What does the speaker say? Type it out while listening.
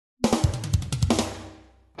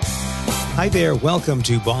Hi there. Welcome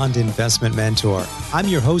to Bond Investment Mentor. I'm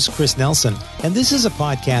your host, Chris Nelson, and this is a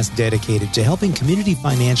podcast dedicated to helping community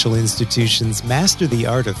financial institutions master the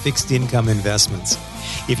art of fixed income investments.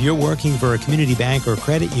 If you're working for a community bank or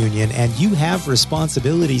credit union and you have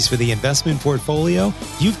responsibilities for the investment portfolio,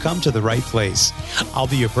 you've come to the right place. I'll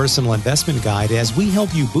be your personal investment guide as we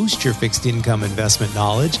help you boost your fixed income investment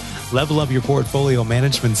knowledge, level up your portfolio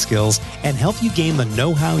management skills, and help you gain the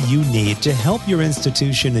know-how you need to help your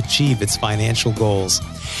institution achieve its financial goals.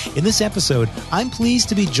 In this episode, I'm pleased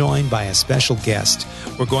to be joined by a special guest.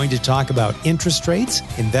 We're going to talk about interest rates,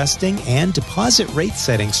 investing, and deposit rate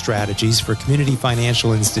setting strategies for community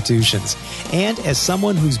financial institutions. And as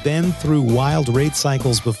someone who's been through wild rate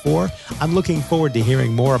cycles before, I'm looking forward to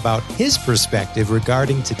hearing more about his perspective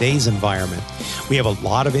regarding today's environment. We have a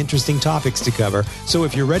lot of interesting topics to cover, so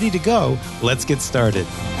if you're ready to go, let's get started.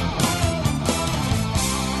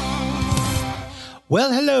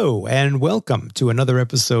 Well, hello, and welcome to another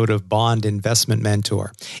episode of Bond Investment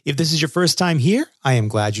Mentor. If this is your first time here, I am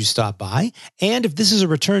glad you stopped by. And if this is a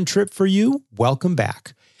return trip for you, welcome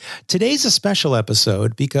back. Today's a special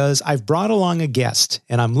episode because I've brought along a guest,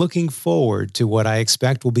 and I'm looking forward to what I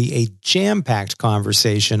expect will be a jam-packed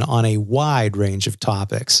conversation on a wide range of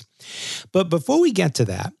topics. But before we get to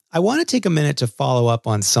that, I want to take a minute to follow up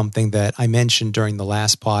on something that I mentioned during the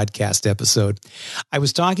last podcast episode. I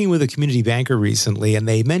was talking with a community banker recently, and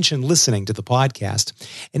they mentioned listening to the podcast.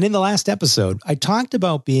 And in the last episode, I talked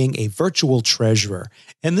about being a virtual treasurer.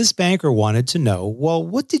 And this banker wanted to know, well,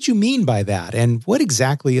 what did you mean by that? And what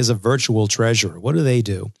exactly is a virtual treasurer? What do they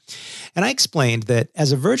do? And I explained that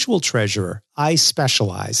as a virtual treasurer, I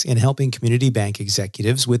specialize in helping community bank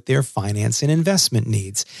executives with their finance and investment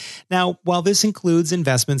needs. Now, while this includes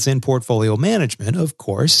investments in portfolio management, of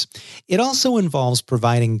course, it also involves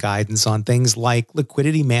providing guidance on things like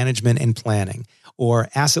liquidity management and planning, or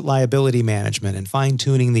asset liability management and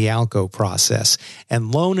fine-tuning the ALCO process,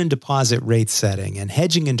 and loan and deposit rate setting and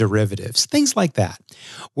hedging and derivatives, things like that.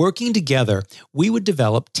 Working together, we would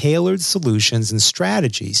develop tailored solutions and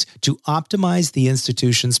strategies to optimize the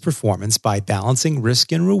institution's performance by balancing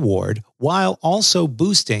risk and reward while also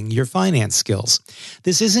boosting your finance skills.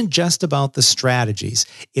 This isn't just about the strategies.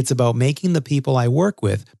 It's about making the people I work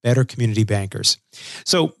with better community bankers.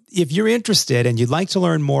 So if you're interested and you'd like to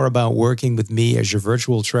learn more about working with me as your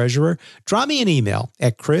virtual treasurer, drop me an email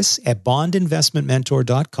at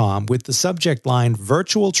chris@bondinvestmentmentor.com with the subject line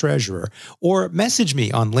Virtual Treasurer, or message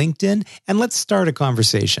me on LinkedIn and let's start a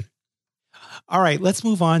conversation. All right, let's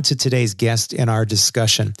move on to today's guest in our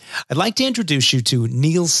discussion. I'd like to introduce you to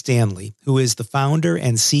Neil Stanley, who is the founder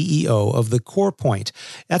and CEO of the CorePoint.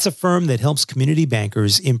 That's a firm that helps community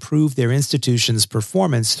bankers improve their institution's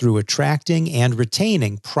performance through attracting and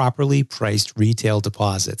retaining properly priced retail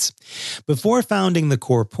deposits. Before founding the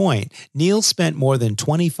CorePoint, Neil spent more than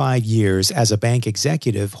 25 years as a bank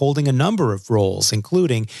executive holding a number of roles,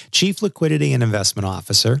 including Chief Liquidity and Investment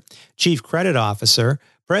Officer, Chief Credit Officer,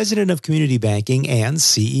 President of Community Banking, and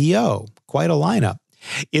CEO. Quite a lineup.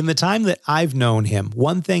 In the time that I've known him,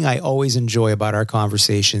 one thing I always enjoy about our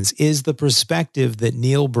conversations is the perspective that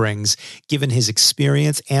Neil brings, given his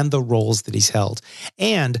experience and the roles that he's held.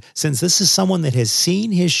 And since this is someone that has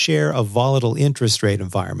seen his share of volatile interest rate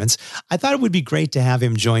environments, I thought it would be great to have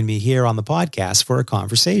him join me here on the podcast for a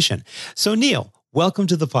conversation. So Neil, welcome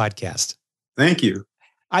to the podcast. Thank you.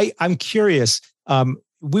 I'm curious.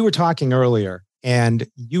 We were talking earlier, and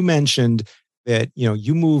you mentioned that,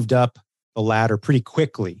 you moved up the ladder pretty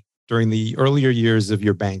quickly during the earlier years of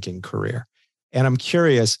your banking career. And I'm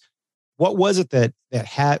curious, what was it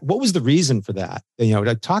what was the reason for that?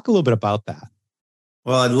 Talk a little bit about that.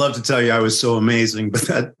 Well, I'd love to tell you I was so amazing,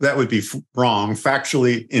 but that would be wrong,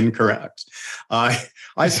 factually incorrect. I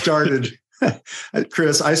started,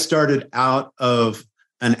 Chris, I started out of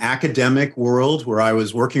an academic world where I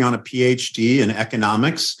was working on a PhD in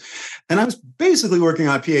economics. And I was basically working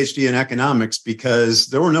on a PhD in economics because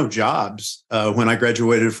there were no jobs when I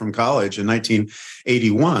graduated from college in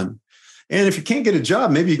 1981. And if you can't get a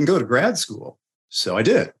job, maybe you can go to grad school. So I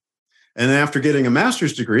did. And then after getting a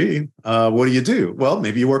master's degree, what do? Well,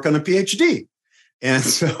 maybe you work on a PhD. And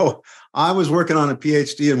so I was working on a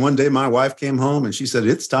PhD, and one day my wife came home and she said,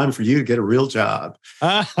 "It's time for you to get a real job."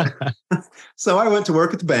 So I went to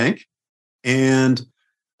work at the bank, and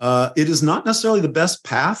it is not necessarily the best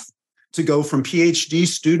path to go from PhD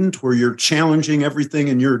student, where you're challenging everything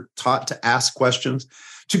and you're taught to ask questions,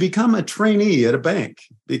 to become a trainee at a bank,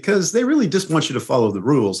 because they really just want you to follow the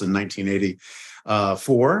rules in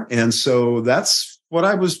 1984. And so that's what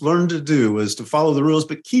I was learned to do, is to follow the rules,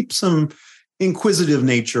 but keep some inquisitive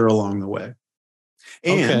nature along the way.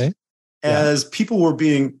 And as people were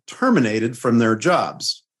being terminated from their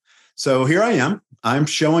jobs. So here I am. I'm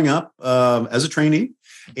showing up as a trainee.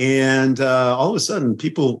 And all of a sudden,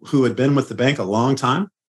 people who had been with the bank a long time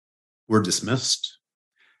were dismissed.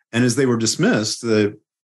 And as they were dismissed, the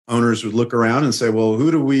owners would look around and say, well,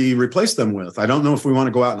 who do we replace them with? I don't know if we want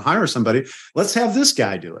to go out and hire somebody. Let's have this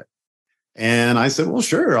guy do it. And I said, well,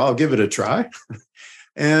 sure, I'll give it a try.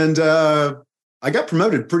 And I got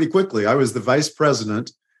promoted pretty quickly. I was the vice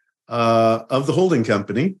president of the holding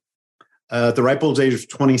company at the ripe old age of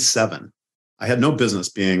 27. I had no business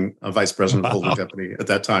being a vice president of the holding company at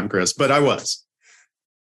that time, Chris, but I was.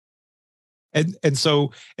 And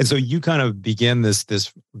so you kind of begin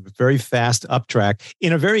this very fast uptrack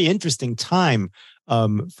in a very interesting time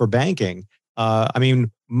for banking. I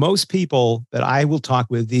mean, most people that I will talk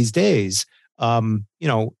with these days, and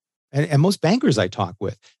most bankers I talk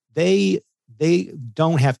with, they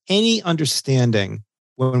don't have any understanding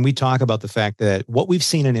when we talk about the fact that what we've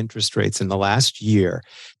seen in interest rates in the last year,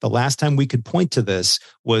 the last time we could point to this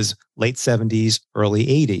was late 70s, early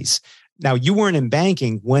 80s. Now, you weren't in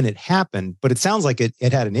banking when it happened, but it sounds like it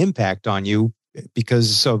had an impact on you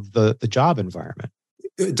because of the job environment.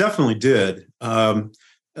 It definitely did,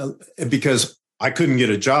 because I couldn't get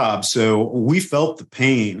a job. So we felt the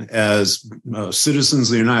pain as citizens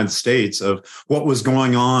of the United States of what was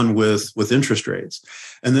going on with interest rates.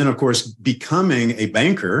 And then, of course, becoming a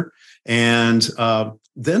banker and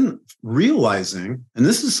then realizing, and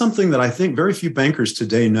this is something that I think very few bankers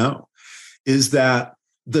today know, is that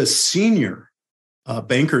the senior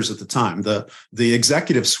bankers at the time, the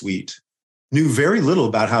executive suite, knew very little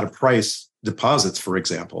about how to price deposits, for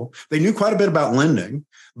example. They knew quite a bit about lending,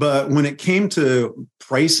 but when it came to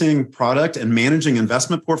pricing product and managing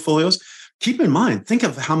investment portfolios, keep in mind, think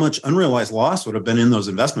of how much unrealized loss would have been in those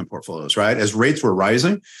investment portfolios, right? As rates were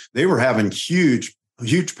rising, they were having huge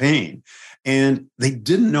pain. And they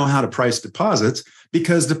didn't know how to price deposits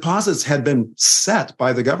because deposits had been set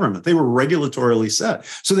by the government. They were regulatorily set.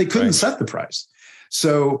 So they couldn't set the price.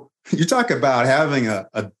 So you talk about having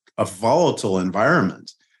a volatile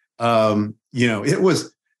environment. It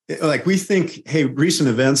was like, we think, hey, recent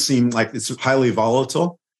events seem like it's highly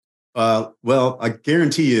volatile. Well, I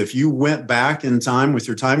guarantee you, if you went back in time with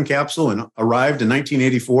your time capsule and arrived in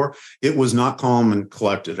 1984, it was not calm and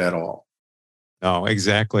collected at all. No,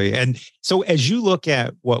 exactly. And so as you look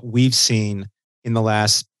at what we've seen in the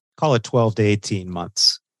last, call it 12 to 18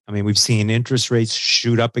 months, I mean, we've seen interest rates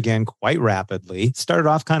shoot up again quite rapidly. It started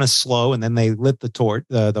off kind of slow, and then they lit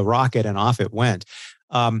the rocket, and off it went.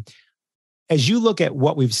 As you look at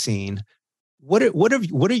what we've seen, what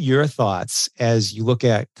are your thoughts as you look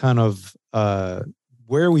at kind of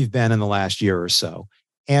where we've been in the last year or so,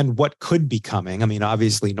 and what could be coming? I mean,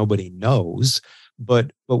 obviously nobody knows,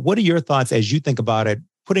 but what are your thoughts as you think about it?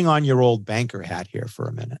 Putting on your old banker hat here for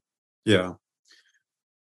a minute. Yeah.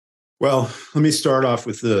 Well, let me start off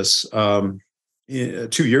with this. 2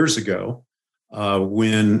 years ago,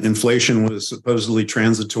 when inflation was supposedly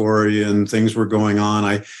transitory and things were going on,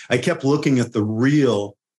 I kept looking at the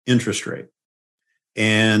real interest rate.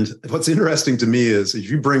 And what's interesting to me is if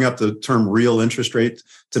you bring up the term real interest rate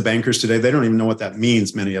to bankers today, they don't even know what that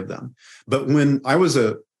means, many of them. But when I was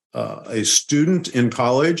a student in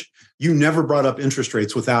college, you never brought up interest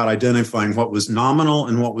rates without identifying what was nominal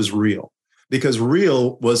and what was real, because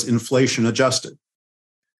real was inflation adjusted.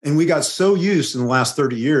 And we got so used in the last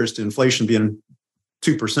 30 years to inflation being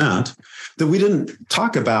 2% that we didn't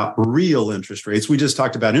talk about real interest rates. We just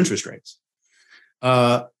talked about interest rates.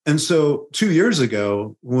 And so 2 years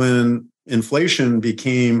ago, when inflation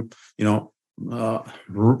became,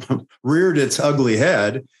 reared its ugly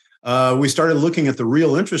head, we started looking at the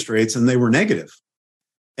real interest rates, and they were negative.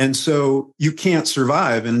 And so you can't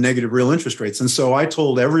survive in negative real interest rates. And so I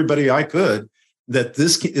told everybody I could that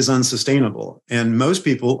this is unsustainable. And most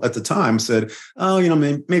people at the time said, oh,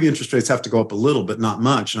 maybe interest rates have to go up a little, but not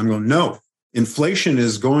much. And I'm going, no, inflation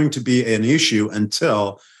is going to be an issue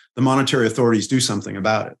until the monetary authorities do something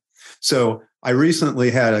about it. So I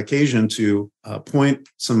recently had occasion to point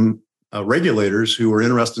some regulators who were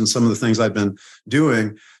interested in some of the things I've been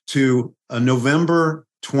doing to November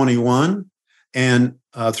 21 and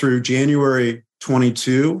through January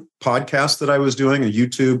 22 podcast that I was doing, a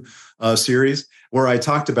YouTube series where I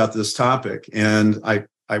talked about this topic. And I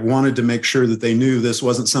wanted to make sure that they knew this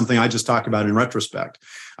wasn't something I just talked about in retrospect.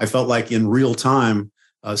 I felt like in real time,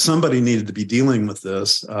 somebody needed to be dealing with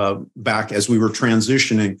this back as we were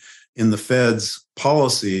transitioning in the Fed's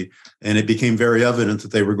policy. And it became very evident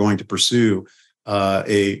that they were going to pursue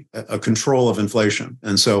a control of inflation.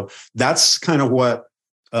 And so that's kind of what,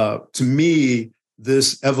 to me,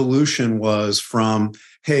 this evolution was from,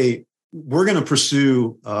 hey, we're going to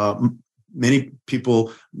pursue many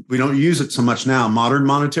people. We don't use it so much now. Modern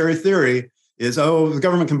monetary theory is, the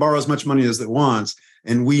government can borrow as much money as it wants.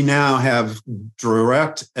 And we now have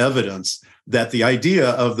direct evidence that the idea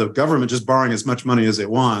of the government just borrowing as much money as it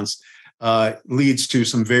wants leads to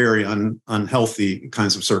some very unhealthy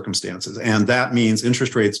kinds of circumstances. And that means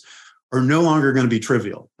interest rates are no longer going to be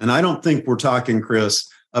trivial. And I don't think we're talking, Chris,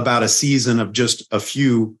 about a season of just a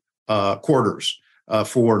few quarters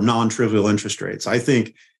for non-trivial interest rates. I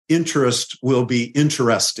think interest will be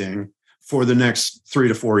interesting for the next 3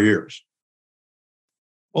 to 4 years.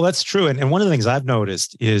 Well, that's true. And one of the things I've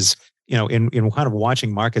noticed is, in kind of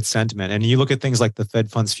watching market sentiment, and you look at things like the Fed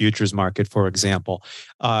funds futures market, for example,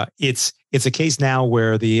 it's a case now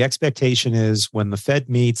where the expectation is when the Fed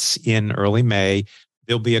meets in early May,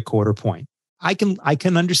 there'll be a quarter point. I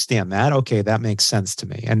can understand that. Okay, that makes sense to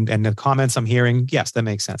me. And the comments I'm hearing, yes, that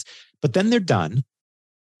makes sense. But then they're done.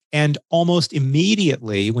 And almost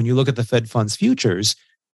immediately, when you look at the Fed funds futures,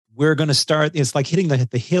 we're going to start, it's like hitting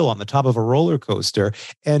the hill on the top of a roller coaster.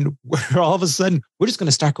 And all of a sudden, we're just going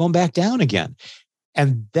to start going back down again.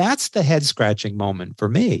 And that's the head scratching moment for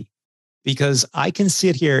me, because I can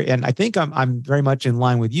sit here and I think I'm very much in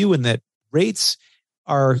line with you in that rates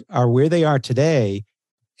are where they are today.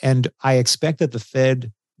 And I expect that the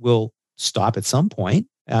Fed will stop at some point.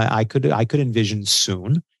 I could envision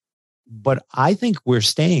soon, but I think we're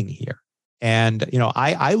staying here. And,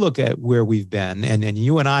 I look at where we've been, and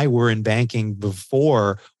you and I were in banking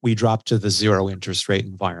before we dropped to the zero interest rate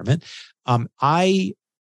environment. I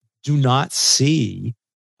do not see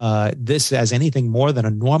this as anything more than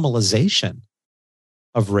a normalization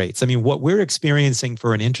of rates. I mean, what we're experiencing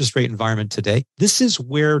for an interest rate environment today, this is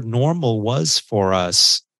where normal was for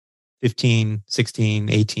us 15, 16,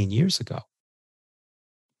 18 years ago.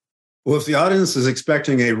 Well, if the audience is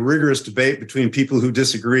expecting a rigorous debate between people who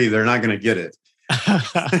disagree, they're not going to get it.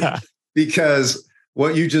 Because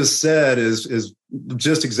what you just said is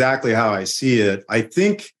just exactly how I see it. I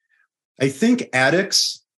think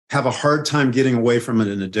addicts have a hard time getting away from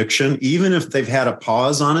an addiction, even if they've had a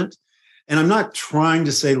pause on it. And I'm not trying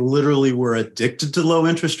to say literally we're addicted to low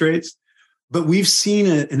interest rates, but we've seen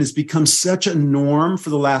it, and it's become such a norm for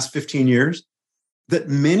the last 15 years that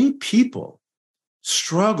many people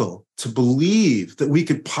struggle to believe that we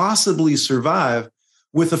could possibly survive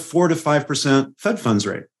with a 4 to 5% Fed funds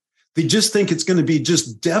rate. They just think it's going to be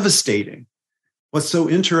just devastating. What's so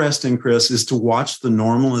interesting, Chris, is to watch the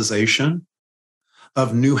normalization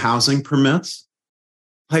of new housing permits.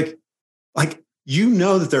 Like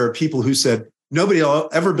that there are people who said, nobody will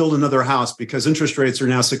ever build another house because interest rates are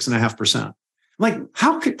now 6.5%. Like,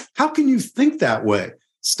 how can you think that way?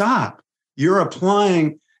 Stop. You're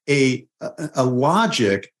applying a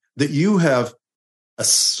logic that you have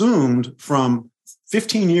assumed from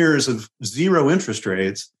 15 years of zero interest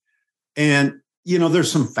rates. And,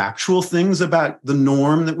 there's some factual things about the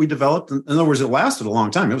norm that we developed. In other words, it lasted a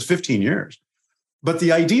long time. It was 15 years. But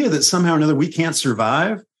the idea that somehow or another we can't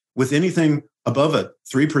survive with anything above a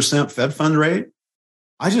 3% Fed fund rate,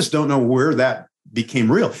 I just don't know where that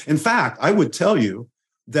became real. In fact, I would tell you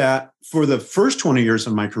that for the first 20 years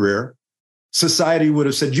of my career, society would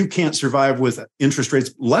have said you can't survive with interest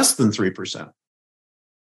rates less than 3%.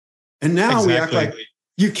 And now we act like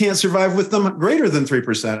you can't survive with them greater than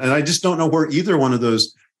 3%. And I just don't know where either one of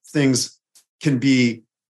those things can be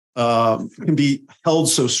held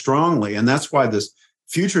so strongly. And that's why this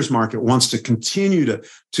futures market wants to continue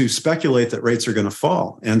to speculate that rates are going to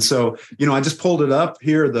fall. And so, I just pulled it up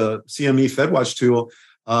here. The CME FedWatch tool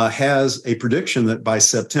has a prediction that by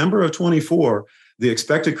September of 24, the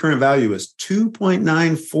expected current value is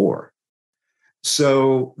 2.94.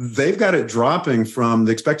 So they've got it dropping from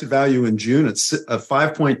the expected value in June at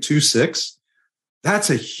 5.26. That's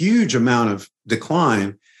a huge amount of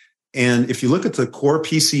decline. And if you look at the core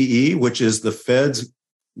PCE, which is the Fed's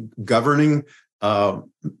governing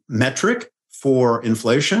metric for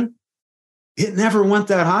inflation, it never went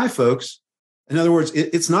that high, folks. In other words,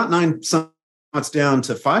 it's not 9 something, it's down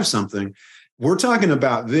to 5 something. We're talking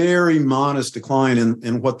about very modest decline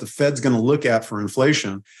in what the Fed's going to look at for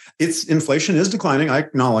inflation. Inflation is declining, I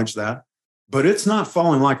acknowledge that, but it's not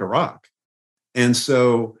falling like a rock. And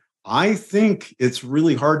so I think it's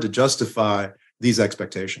really hard to justify these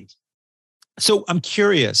expectations. So I'm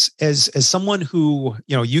curious, as someone who,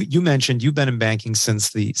 you mentioned you've been in banking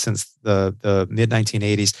since the mid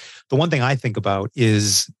 1980s. The one thing I think about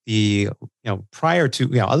is prior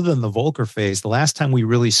to, other than the Volcker phase, the last time we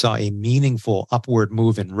really saw a meaningful upward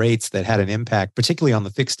move in rates that had an impact, particularly on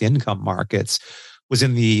the fixed income markets, was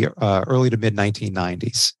in the early to mid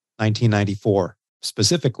 1990s, 1994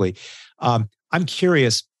 specifically. I'm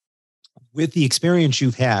curious, with the experience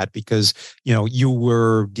you've had, because you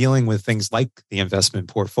were dealing with things like the investment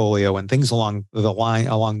portfolio and things along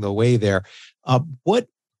the way there, what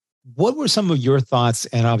were some of your thoughts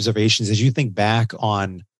and observations as you think back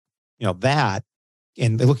on that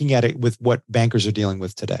and looking at it with what bankers are dealing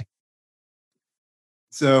with today?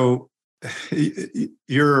 So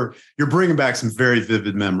you're bringing back some very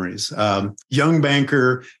vivid memories. Young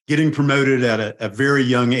banker getting promoted at a very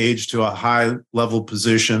young age to a high level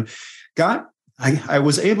position. I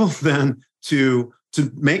was able then to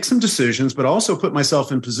make some decisions, but also put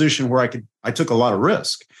myself in position where I took a lot of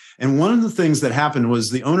risk. And one of the things that happened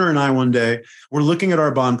was the owner and I one day were looking at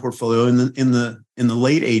our bond portfolio in the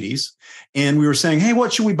late 80s, and we were saying, "Hey,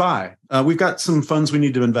 what should we buy? We've got some funds we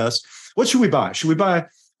need to invest. What should we buy? Should we buy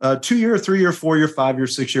 2-year, 3-year, 4-year, 5-year,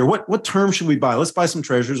 6-year? What term should we buy? Let's buy some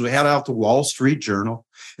treasuries." We had out the Wall Street Journal,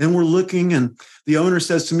 and we're looking, and the owner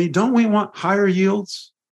says to me, "Don't we want higher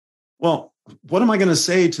yields?" Well, what am I going to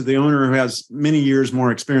say to the owner who has many years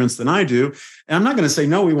more experience than I do? And I'm not going to say,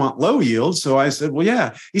 "No, we want low yields." So I said, "Well,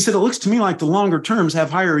 yeah." He said, "It looks to me like the longer terms have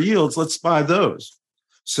higher yields. Let's buy those."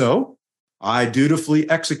 So I dutifully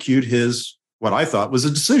execute what I thought was a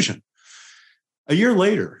decision. A year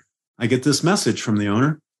later, I get this message from the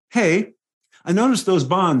owner. "Hey, I noticed those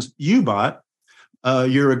bonds you bought a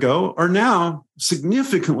year ago are now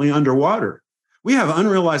significantly underwater. We have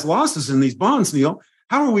unrealized losses in these bonds, Neil.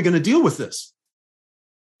 How are we going to deal with this?"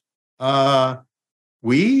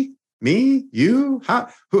 We, me, you,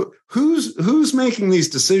 who's making these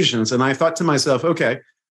decisions? And I thought to myself, okay,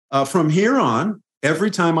 from here on,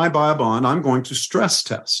 every time I buy a bond, I'm going to stress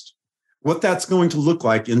test what that's going to look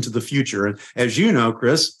like into the future. And as you know,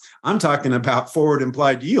 Chris, I'm talking about forward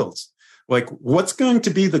implied yields. Like, what's going to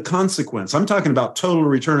be the consequence? I'm talking about total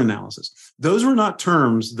return analysis. Those were not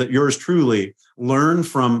terms that yours truly learned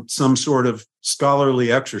from some sort of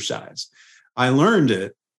scholarly exercise. I learned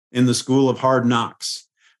it in the school of hard knocks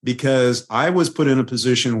because I was put in a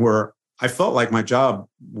position where I felt like my job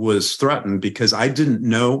was threatened because I didn't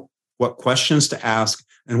know what questions to ask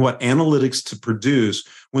and what analytics to produce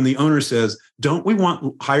when the owner says, "Don't we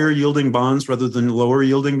want higher yielding bonds rather than lower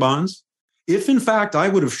yielding bonds?" If, in fact, I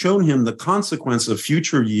would have shown him the consequence of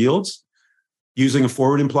future yields using a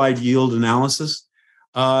forward implied yield analysis,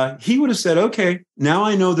 he would have said, "Okay, now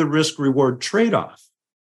I know the risk-reward trade-off."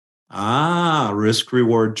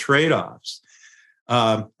 Risk-reward trade-offs.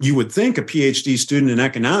 You would think a PhD student in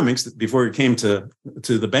economics, before he came to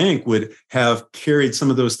the bank, would have carried some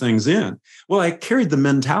of those things in. Well, I carried the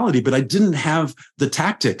mentality, but I didn't have the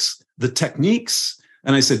tactics, the techniques.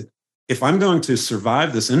 And I said, if I'm going to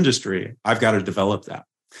survive this industry, I've got to develop that.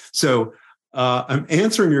 So I'm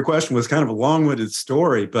answering your question with kind of a long-winded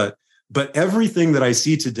story, but everything that I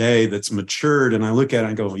see today that's matured, and I look at it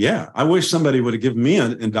and go, yeah, I wish somebody would have given me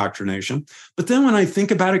an indoctrination. But then when I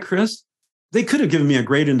think about it, Chris, they could have given me a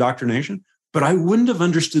great indoctrination, but I wouldn't have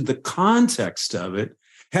understood the context of it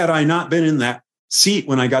had I not been in that seat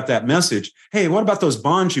when I got that message. "Hey, what about those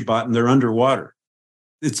bonds you bought and they're underwater?"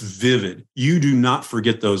 It's vivid. You do not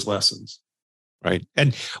forget those lessons. Right.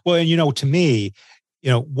 And well, to me,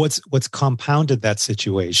 what's compounded that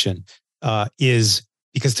situation is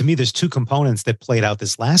because to me, there's two components that played out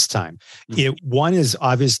this last time. One is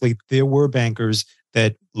obviously there were bankers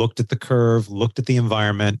that looked at the curve, looked at the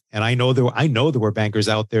environment. And I know there were bankers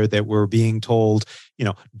out there that were being told,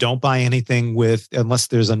 don't buy anything unless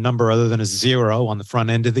there's a number other than a zero on the front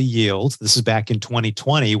end of the yield. This is back in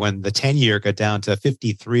 2020 when the 10-year got down to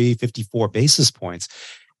 53, 54 basis points.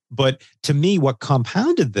 But to me, what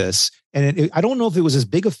compounded this, and I don't know if it was as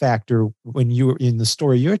big a factor when you were in the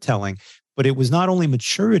story you're telling, but it was not only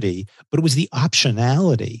maturity, but it was the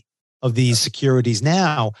optionality of these securities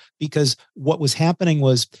now, because what was happening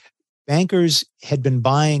was bankers had been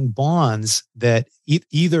buying bonds that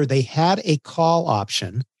either they had a call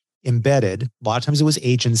option embedded. A lot of times it was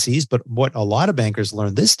agencies, but what a lot of bankers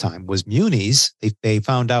learned this time was munis. They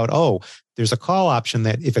found out, there's a call option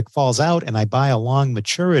that if it falls out and I buy a long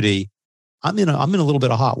maturity, I'm in a little bit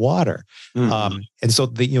of hot water. Mm-hmm. And so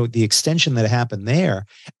the extension that happened there,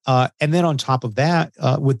 and then on top of that,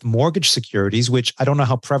 with mortgage securities, which I don't know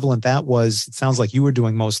how prevalent that was. It sounds like you were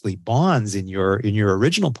doing mostly bonds in your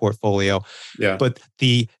original portfolio. Yeah. But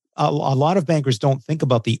a lot of bankers don't think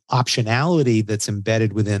about the optionality that's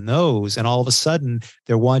embedded within those. And all of a sudden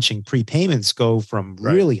they're watching prepayments go from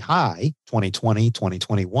really high 2020,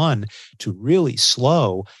 2021 to really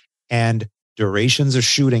slow, and durations are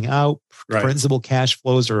shooting out. Principal cash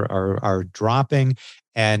flows are dropping.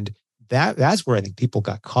 And that's where I think people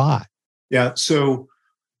got caught. Yeah. So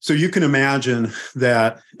So you can imagine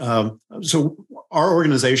that. So our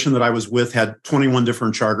organization that I was with had 21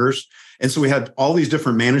 different charters. And so we had all these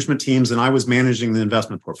different management teams, and I was managing the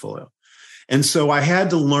investment portfolio. And so I had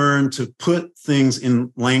to learn to put things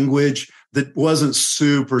in language that wasn't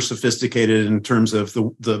super sophisticated in terms of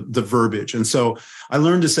the verbiage. And so I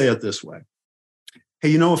learned to say it this way.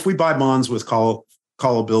 Hey, if we buy bonds with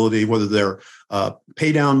callability, whether they're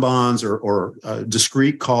pay down bonds or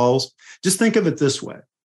discrete calls, just think of it this way.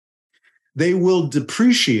 They will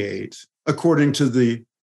depreciate according to the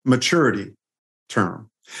maturity term.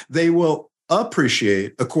 They will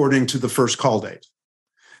appreciate according to the first call date.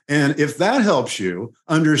 And if that helps you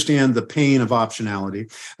understand the pain of optionality,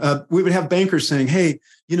 we would have bankers saying, hey,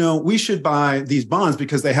 we should buy these bonds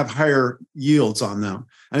because they have higher yields on them.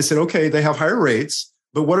 And I said, okay, they have higher rates,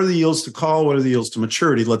 but what are the yields to call? What are the yields to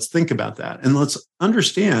maturity? Let's think about that. And let's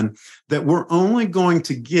understand that we're only going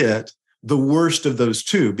to get the worst of those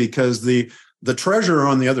two, because the treasurer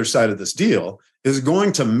on the other side of this deal is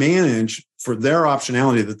going to manage for their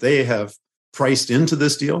optionality that they have priced into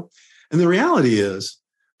this deal. And the reality is,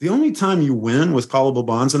 the only time you win with callable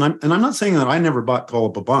bonds, and I'm not saying that I never bought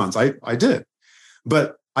callable bonds, I did,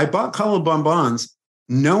 but I bought callable bonds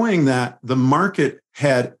knowing that the market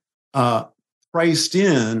had priced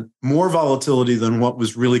in more volatility than what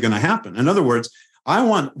was really going to happen. In other words, I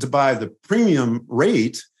want to buy the premium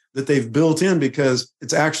rate that they've built in, because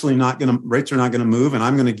it's actually rates are not going to move, and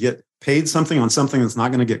I'm going to get paid something on something that's not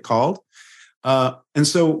going to get called. And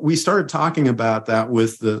so we started talking about that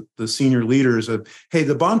with the senior leaders of, hey,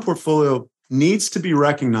 the bond portfolio needs to be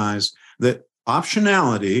recognized that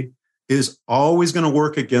optionality is always going to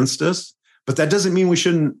work against us, but that doesn't mean we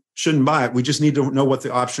shouldn't buy it. We just need to know what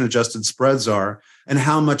the option adjusted spreads are and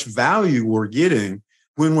how much value we're getting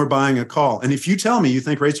when we're buying a call. And if you tell me you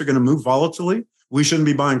think rates are going to move volatilely, we shouldn't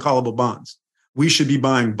be buying callable bonds. We should be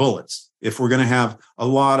buying bullets if we're going to have a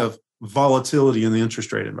lot of volatility in the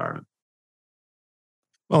interest rate environment.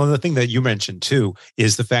 Well, and the thing that you mentioned too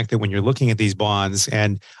is the fact that when you're looking at these bonds,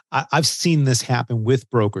 and I've seen this happen with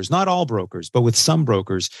brokers, not all brokers, but with some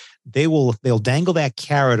brokers, they'll dangle that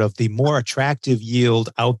carrot of the more attractive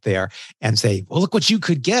yield out there and say, well, look what you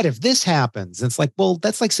could get if this happens. And it's like, well,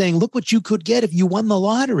 that's like saying, look what you could get if you won the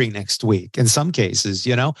lottery next week. In some cases,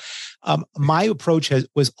 my approach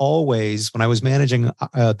was always, when I was managing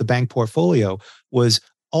the bank portfolio, was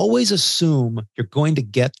always assume you're going to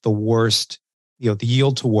get the worst, the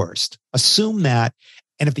yield to worst. Assume that.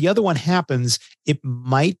 And if the other one happens, it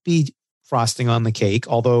might be frosting on the cake,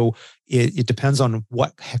 although it depends on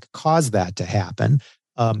what caused that to happen.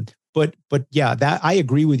 But yeah, that I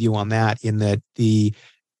agree with you on that, in that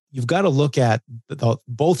you've got to look at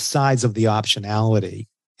both sides of the optionality.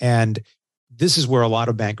 And this is where a lot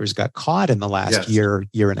of bankers got caught in the last year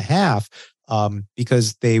and a half,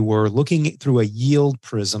 because they were looking through a yield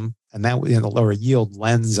prism, and that or a yield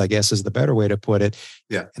lens, I guess, is the better way to put it.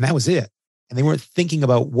 Yeah. And that was it. And they weren't thinking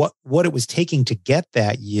about what it was taking to get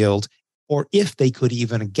that yield, or if they could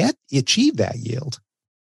even achieve that yield.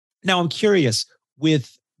 Now, I'm curious,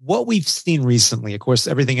 with what we've seen recently, of course,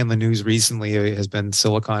 everything in the news recently has been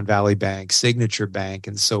Silicon Valley Bank, Signature Bank,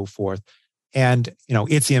 and so forth, and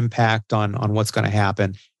its impact on what's going to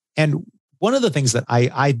happen. And one of the things that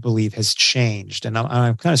I believe has changed, and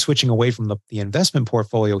I'm kind of switching away from the investment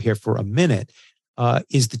portfolio here for a minute,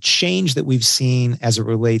 is the change that we've seen as it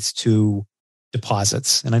relates to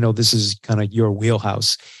deposits. And I know this is kind of your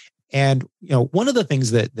wheelhouse. And one of the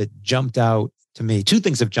things that jumped out to me, two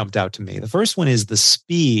things have jumped out to me. The first one is the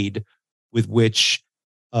speed with which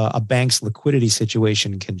a bank's liquidity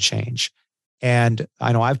situation can change. And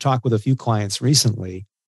I know I've talked with a few clients recently,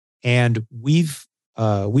 and we've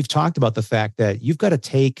talked about the fact that you've got to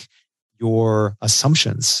take your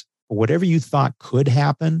assumptions for whatever you thought could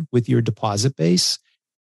happen with your deposit base.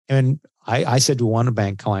 And I said to one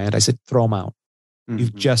bank client, I said, throw them out.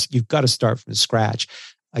 Mm-hmm. You've got to start from scratch.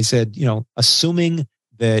 I said, assuming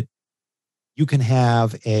that you can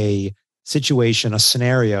have a situation, a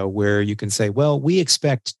scenario where you can say, well, we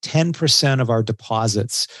expect 10% of our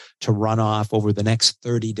deposits to run off over the next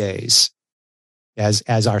 30 days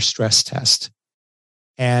as our stress test.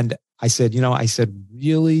 And I said,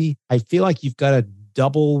 really, I feel like you've got to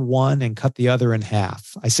double one and cut the other in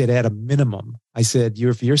half. I said, at a minimum. I said,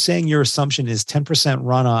 if you're saying your assumption is 10%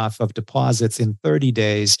 runoff of deposits in 30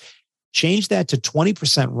 days, change that to 20%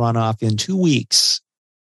 runoff in 2 weeks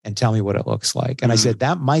and tell me what it looks like. And I said,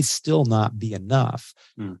 that might still not be enough,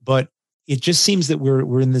 but it just seems that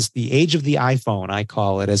we're in the age of the iPhone, I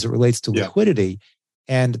call it, as it relates to liquidity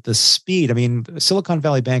and the speed. I mean, Silicon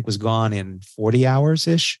Valley Bank was gone in 40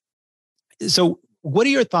 hours-ish. So what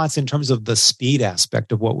are your thoughts in terms of the speed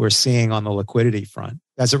aspect of what we're seeing on the liquidity front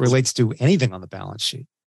as it relates to anything on the balance sheet?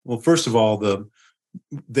 Well, first of all,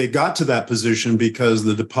 they got to that position because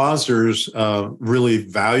the depositors really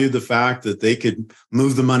valued the fact that they could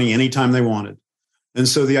move the money anytime they wanted. And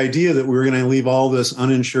so the idea that we were going to leave all this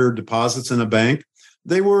uninsured deposits in a bank,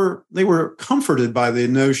 they were comforted by the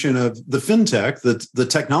notion of the fintech, that the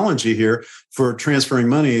technology here for transferring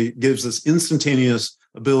money gives us instantaneous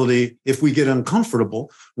ability. If we get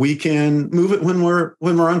uncomfortable, we can move it when we're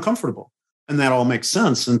uncomfortable. And that all makes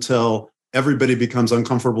sense until everybody becomes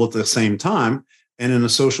uncomfortable at the same time. And in a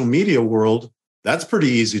social media world, that's pretty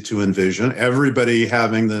easy to envision. Everybody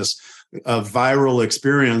having this viral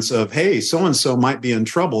experience of, hey, so-and-so might be in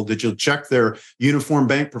trouble. Did you check their uniform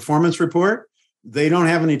bank performance report? They don't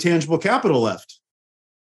have any tangible capital left.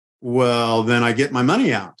 Well, then I get my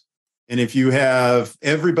money out. And if you have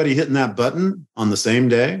everybody hitting that button on the same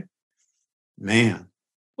day, man.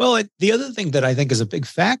 Well, the other thing that I think is a big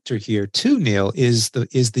factor here too, Neil, is the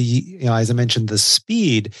as I mentioned, the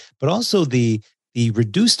speed, but also the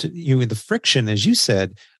reduced the friction, as you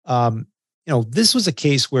said. This was a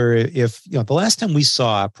case where if the last time we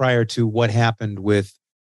saw, prior to what happened with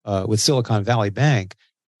Silicon Valley Bank,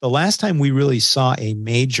 the last time we really saw a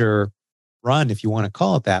major run, if you want to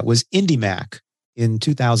call it that, was IndyMac in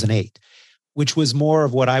 2008, which was more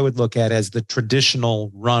of what I would look at as the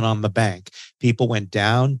traditional run on the bank. People went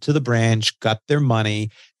down to the branch, got their money.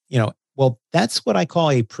 Well, that's what I call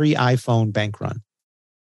a pre-iPhone bank run.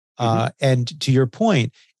 And to your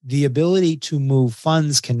point, the ability to move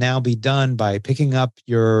funds can now be done by picking up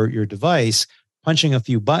your device, punching a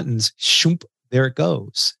few buttons, shoop, there it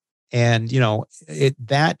goes. And the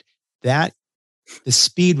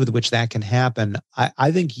speed with which that can happen,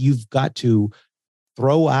 I think you've got to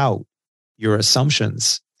throw out your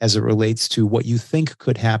assumptions as it relates to what you think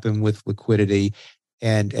could happen with liquidity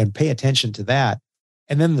and pay attention to that.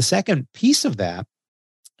 And then the second piece of that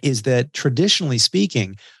is that traditionally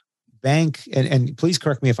speaking, bank, and please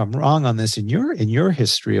correct me if I'm wrong on this in your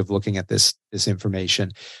history of looking at this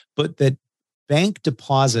information, but that bank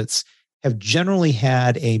deposits have generally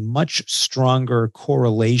had a much stronger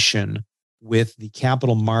correlation with the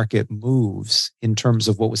capital market moves in terms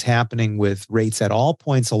of what was happening with rates at all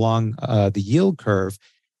points along the yield curve.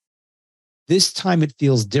 This time it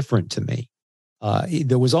feels different to me.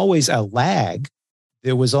 There was always a lag.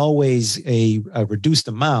 There was always a reduced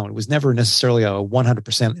amount. It was never necessarily a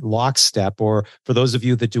 100% lockstep, or for those of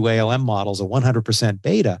you that do ALM models, a 100%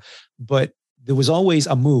 beta. But there was always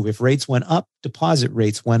a move. If rates went up, deposit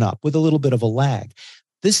rates went up with a little bit of a lag.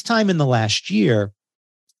 This time in the last year,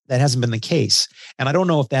 that hasn't been the case. And I don't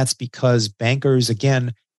know if that's because bankers,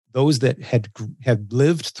 again, those that had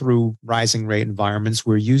lived through rising rate environments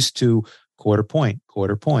were used to quarter point,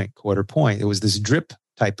 quarter point, quarter point. It was this drip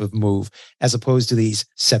type of move as opposed to these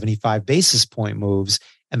 75 basis point moves.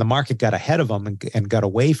 And the market got ahead of them and got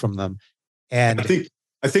away from them. And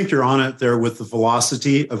I think you're on it there with the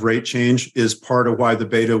velocity of rate change is part of why the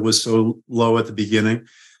beta was so low at the beginning.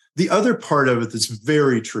 The other part of it that's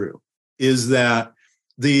very true is that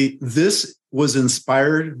this was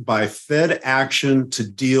inspired by Fed action to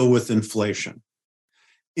deal with inflation.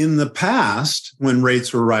 In the past, when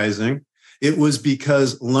rates were rising, it was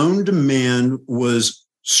because loan demand was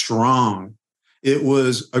strong. It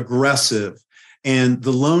was aggressive. And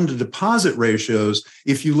the loan to deposit ratios,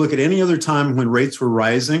 if you look at any other time when rates were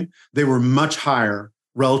rising, they were much higher,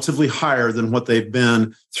 relatively higher than what they've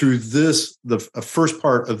been through the first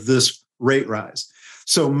part of this rate rise.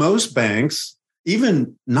 So most banks,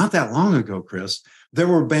 even not that long ago, Chris, there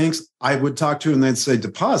were banks I would talk to and they'd say,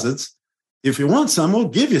 deposits, if you want some, we'll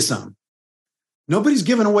give you some. Nobody's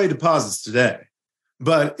giving away deposits today.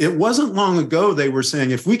 But it wasn't long ago they were saying,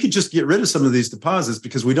 if we could just get rid of some of these deposits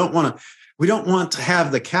because we don't want to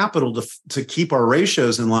have the capital to keep our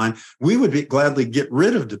ratios in line, we would gladly get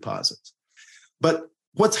rid of deposits. But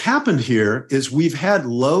what's happened here is we've had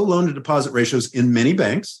low loan to deposit ratios in many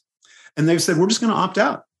banks, and they've said, we're just going to opt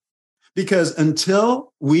out. Because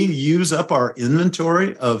until we use up our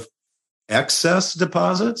inventory of excess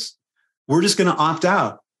deposits, we're just going to opt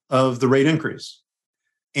out of the rate increase.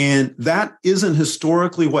 And that isn't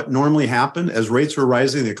historically what normally happened. As rates were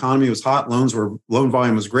rising, the economy was hot, loan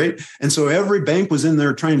volume was great. And so every bank was in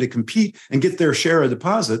there trying to compete and get their share of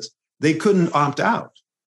deposits. They couldn't opt out.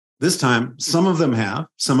 This time, some of them have,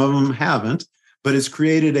 some of them haven't, but it's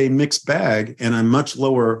created a mixed bag and a much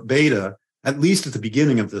lower beta, at least at the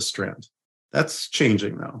beginning of this trend. That's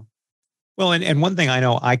changing though. Well, and one thing I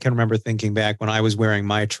know I can remember thinking back when I was wearing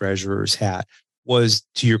my treasurer's hat was,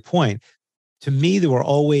 to your point, to me, there were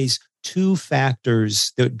always two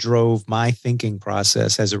factors that drove my thinking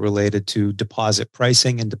process as it related to deposit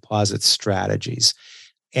pricing and deposit strategies.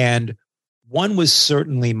 And one was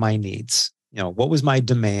certainly my needs. What was my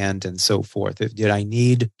demand and so forth? Did I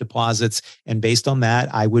need deposits? And based on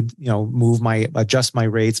that, I would, adjust my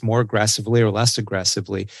rates more aggressively or less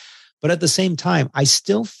aggressively. But at the same time, I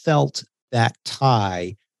still felt that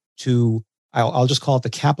tie to, I'll just call it the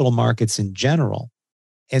capital markets in general.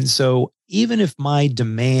 And so even if my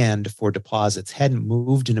demand for deposits hadn't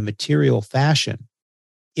moved in a material fashion,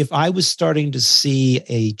 if I was starting to see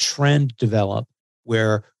a trend develop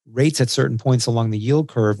where rates at certain points along the yield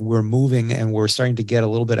curve were moving and were starting to get a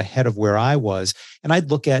little bit ahead of where I was, and I'd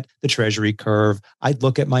look at the treasury curve, I'd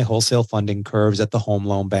look at my wholesale funding curves at the home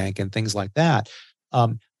loan bank and things like that.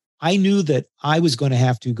 I knew that I was going to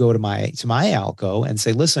have to go to my ALCO and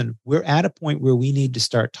say, listen, we're at a point where we need to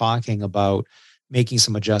start talking about making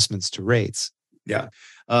some adjustments to rates. Yeah.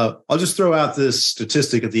 I'll just throw out this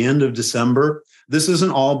statistic at the end of December. This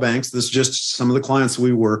isn't all banks. This is just some of the clients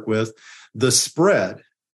we work with. The spread,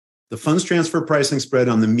 the funds transfer pricing spread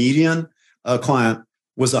on the median client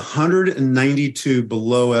was 192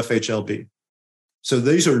 below FHLB. So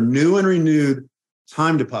these are new and renewed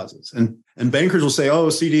time deposits. And bankers will say, oh,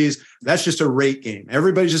 CDs, that's just a rate game.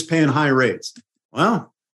 Everybody's just paying high rates.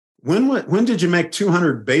 Well, when did you make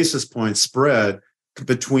 200 basis points spread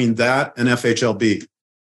between that and FHLB?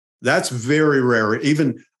 That's very rare.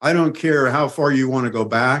 Even I don't care how far you want to go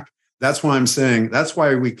back. That's why I'm saying that's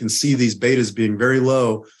why we can see these betas being very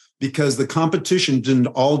low, because the competition didn't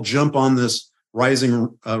all jump on this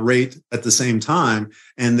rising rate at the same time.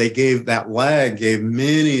 And they gave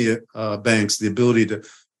many banks the ability to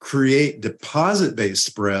create deposit-based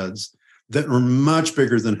spreads that were much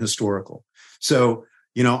bigger than historical. So,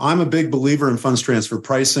 I'm a big believer in funds transfer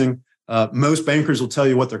pricing. Most bankers will tell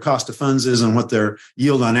you what their cost of funds is and what their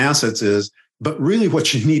yield on assets is. But really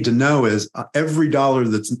what you need to know is every dollar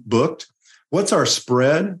that's booked, what's our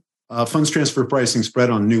spread, funds transfer pricing spread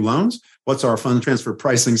on new loans? What's our funds transfer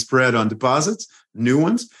pricing spread on deposits, new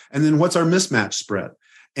ones? And then what's our mismatch spread?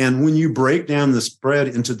 And when you break down the spread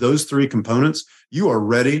into those three components, you are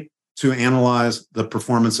ready to analyze the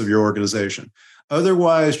performance of your organization.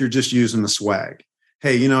 Otherwise, you're just using the swag.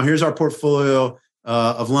 Hey, here's our portfolio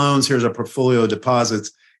of loans. Here's our portfolio of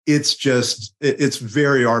deposits. It's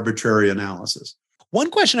very arbitrary analysis. One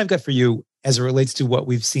question I've got for you as it relates to what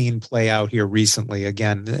we've seen play out here recently,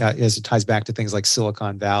 again, as it ties back to things like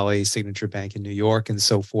Silicon Valley, Signature Bank in New York, and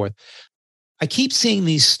so forth. I keep seeing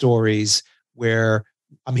these stories where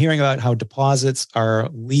I'm hearing about how deposits are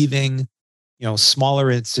leaving, smaller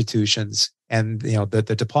institutions, and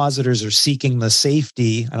the depositors are seeking the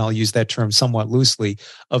safety, and I'll use that term somewhat loosely,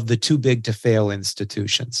 of the too big to fail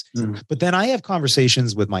institutions. Mm. But then I have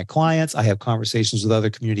conversations with my clients. I have conversations with other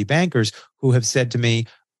community bankers who have said to me,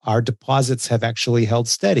 our deposits have actually held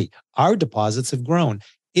steady. Our deposits have grown.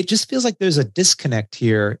 It just feels like there's a disconnect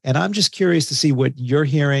here. And I'm just curious to see what you're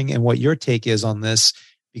hearing and what your take is on this,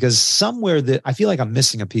 because somewhere that I feel like I'm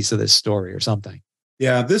missing a piece of this story or something.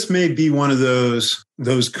 Yeah, this may be one of those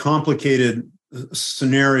complicated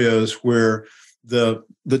scenarios where the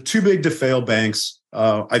too big to fail banks,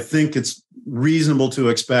 I think it's reasonable to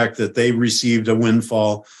expect that they received a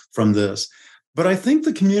windfall from this. But I think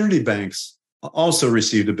the community banks also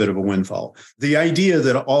received a bit of a windfall. The idea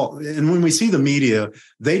that and when we see the media,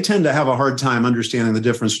 they tend to have a hard time understanding the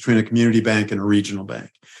difference between a community bank and a regional bank.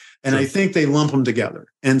 And I think they lump them together.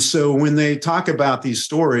 And so when they talk about these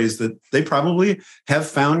stories, that they probably have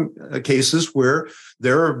found cases where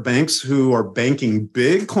there are banks who are banking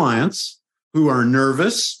big clients who are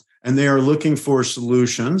nervous and they are looking for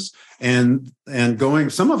solutions and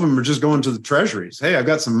going, some of them are just going to the treasuries. Hey, I've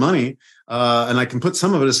got some money and I can put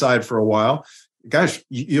some of it aside for a while. Gosh,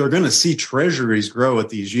 you're going to see treasuries grow at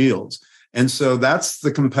these yields. And so that's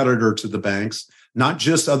the competitor to the banks, not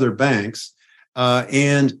just other banks.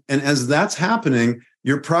 And as that's happening,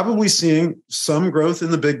 you're probably seeing some growth in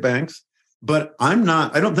the big banks, but I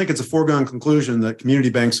don't think it's a foregone conclusion that community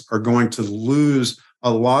banks are going to lose a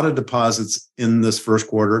lot of deposits in this first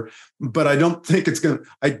quarter, but I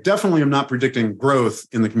definitely am not predicting growth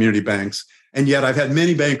in the community banks. And yet I've had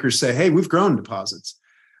many bankers say, hey, we've grown deposits.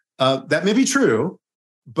 That may be true,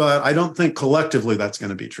 but I don't think collectively that's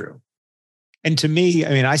going to be true. And to me,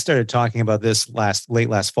 I started talking about this late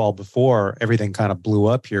last fall before everything kind of blew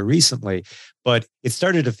up here recently, but it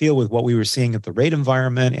started to feel with what we were seeing at the rate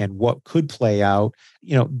environment and what could play out.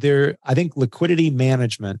 I think liquidity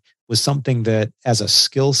management was something that as a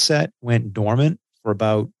skill set went dormant for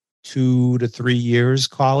about 2 to 3 years,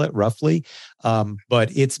 call it roughly.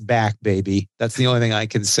 But it's back, baby. That's the only thing I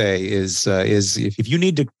can say is if you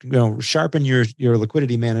need to sharpen your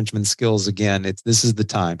liquidity management skills again, this is the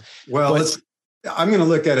time. Well, I'm going to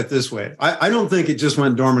look at it this way. I don't think it just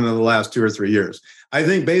went dormant in the last 2 or 3 years. I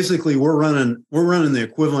think basically we're running the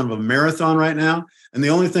equivalent of a marathon right now. And the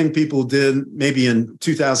only thing people did maybe in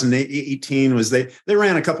 2018 was they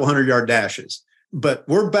ran a couple 100-yard dashes. But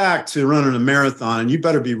we're back to running a marathon, and you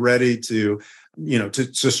better be ready to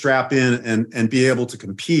strap in and be able to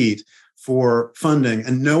compete for funding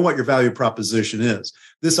and know what your value proposition is.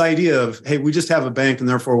 This idea of, hey, we just have a bank and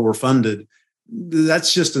therefore we're funded,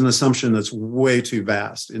 that's just an assumption that's way too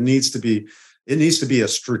vast. It needs to be a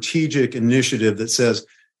strategic initiative that says,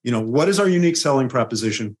 what is our unique selling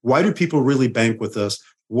proposition? Why do people really bank with us?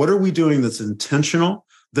 What are we doing that's intentional?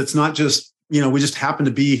 That's not just, we just happen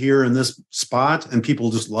to be here in this spot and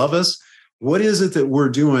people just love us. What is it that we're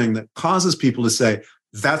doing that causes people to say,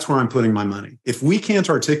 that's where I'm putting my money? If we can't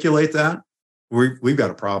articulate that, we've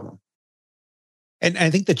got a problem. And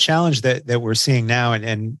I think the challenge that we're seeing now,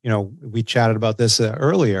 and we chatted about this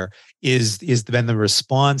earlier, is been the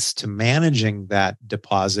response to managing that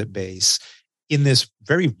deposit base in this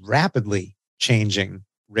very rapidly changing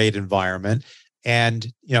rate environment.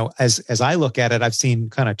 And as I look at it, I've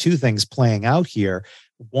seen kind of two things playing out here.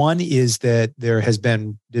 One is that there's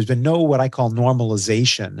been no what I call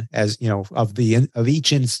normalization of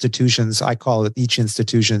each institution's, I call it each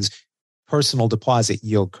institution's personal deposit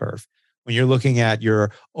yield curve. When you're looking at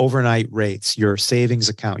your overnight rates, your savings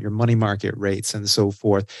account, your money market rates, and so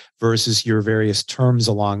forth, versus your various terms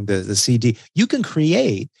along the CD, you can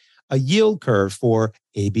create a yield curve for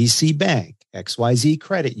ABC Bank, XYZ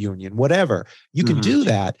Credit Union, whatever. You can do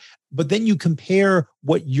that, but then you compare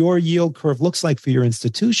what your yield curve looks like for your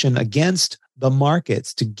institution against the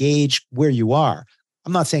markets to gauge where you are.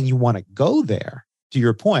 I'm not saying you want to go there, to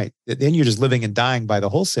your point. Then you're just living and dying by the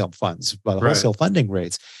wholesale funds, by the wholesale funding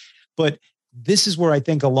rates. But this is where I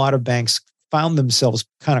think a lot of banks found themselves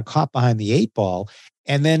kind of caught behind the 8 ball.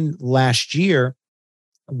 And then last year,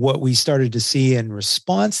 what we started to see in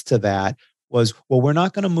response to that was, well, we're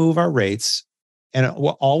not going to move our rates. And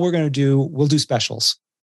all we're going to do, we'll do specials.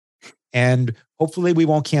 And hopefully we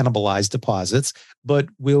won't cannibalize deposits, but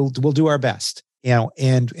we'll do our best, and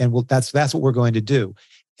that's what we're going to do.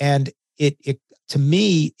 And it to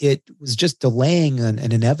me, it was just delaying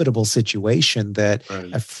an inevitable situation that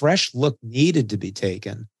a fresh look needed to be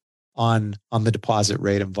taken on the deposit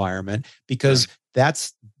rate environment, because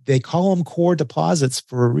they call them core deposits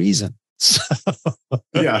for a reason.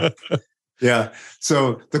 Yeah.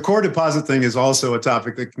 So the core deposit thing is also a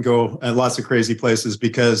topic that can go at lots of crazy places,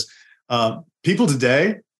 because people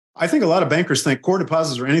today, I think a lot of bankers think core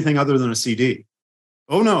deposits are anything other than a CD.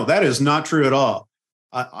 Oh, no, that is not true at all.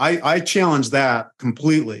 I challenge that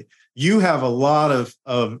completely. You have a lot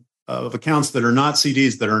of accounts that are not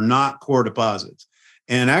CDs, that are not core deposits.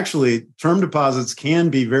 And actually, term deposits can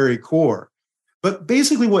be very core. But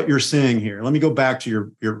basically what you're saying here, let me go back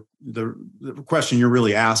to the question you're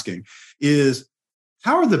really asking, is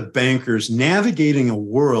how are the bankers navigating a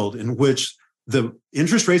world in which the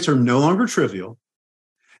interest rates are no longer trivial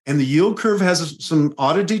and the yield curve has some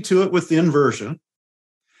oddity to it with the inversion,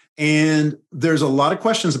 and there's a lot of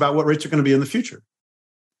questions about what rates are going to be in the future?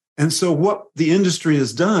 And so what the industry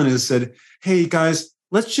has done is said, hey, guys,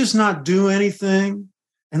 let's just not do anything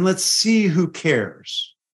and let's see who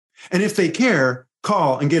cares. And if they care,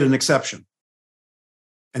 call and get an exception.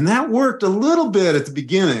 And that worked a little bit at the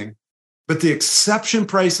beginning, but the exception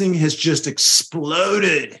pricing has just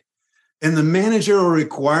exploded. And the managerial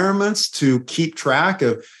requirements to keep track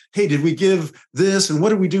of, hey, did we give this and what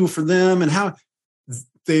did we do for them, and how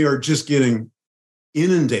they are just getting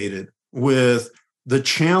inundated with the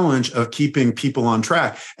challenge of keeping people on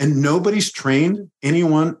track. And nobody's trained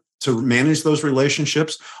anyone to manage those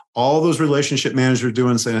relationships. All those relationship managers are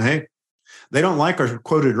doing saying, hey, they don't like our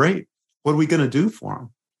quoted rate. What are we going to do for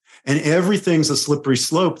them? And everything's a slippery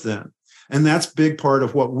slope then. And that's a big part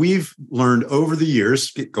of what we've learned over the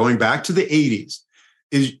years, going back to the 80s,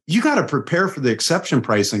 is you got to prepare for the exception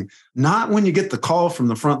pricing, not when you get the call from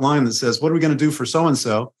the front line that says, what are we going to do for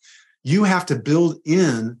so-and-so? You have to build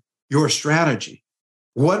in your strategy.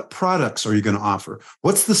 What products are you going to offer?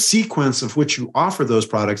 What's the sequence of which you offer those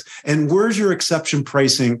products? And where's your exception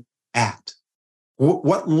pricing at?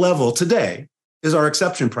 What level today is our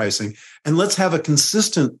exception pricing? And let's have a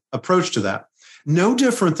consistent approach to that. No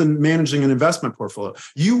different than managing an investment portfolio.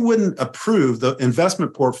 You wouldn't approve the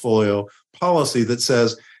investment portfolio policy that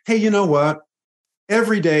says, hey, you know what?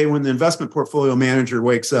 every day when the investment portfolio manager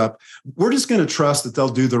wakes up, we're just going to trust that they'll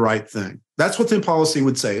do the right thing. That's what the policy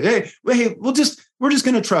would say. Hey, we're just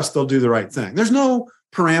going to trust they'll do the right thing. There's no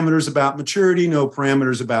parameters about maturity, no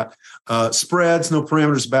parameters about spreads, no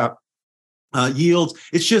parameters about yields.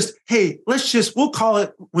 It's just, hey, we'll call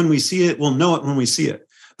it when we see it. We'll know it when we see it.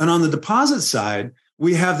 And on the deposit side,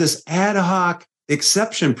 we have this ad hoc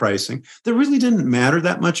exception pricing that really didn't matter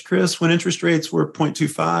that much, Chris, when interest rates were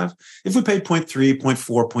 0.25. If we paid 0.3,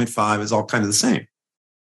 0.4, 0.5 is all kind of the same.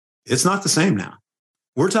 It's not the same now.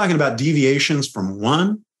 We're talking about deviations from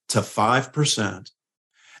 1 to 5%.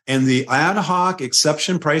 And the ad hoc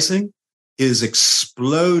exception pricing is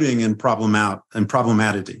exploding in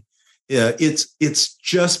problematicity. It's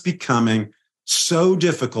just becoming so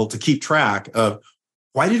difficult to keep track of,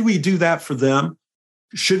 why did we do that for them?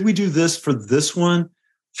 Should we do this for this one?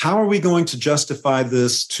 How are we going to justify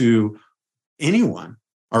this to anyone,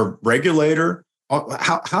 our regulator?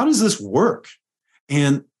 How does this work?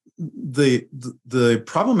 And the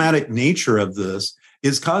problematic nature of this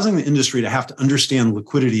is causing the industry to have to understand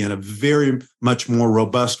liquidity in a very much more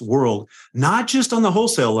robust world, not just on the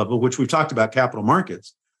wholesale level, which we've talked about capital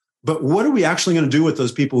markets, but what are we actually going to do with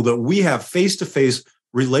those people that we have face-to-face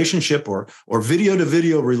relationship or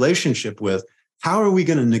video-to-video relationship with? How are we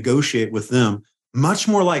going to negotiate with them? Much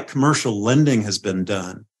more like commercial lending has been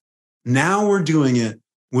done. Now we're doing it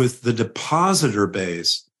with the depositor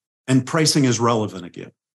base, and pricing is relevant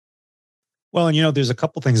again. Well, and there's a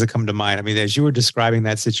couple things that come to mind. I mean, as you were describing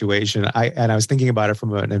that situation, I was thinking about it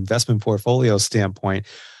from an investment portfolio standpoint.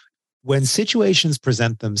 When situations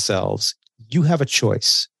present themselves, you have a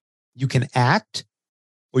choice. You can act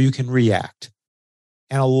or you can react.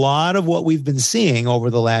 And a lot of what we've been seeing over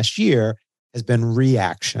the last year has been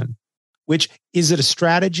reaction, which, is it a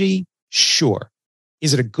strategy? Sure.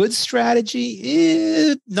 Is it a good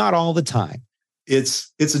strategy? Not all the time.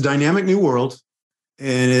 It's a dynamic new world.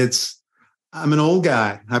 And I'm an old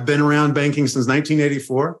guy. I've been around banking since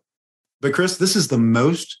 1984. But Chris, this is the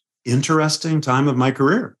most interesting time of my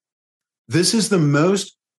career. This is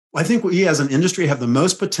I think we as an industry have the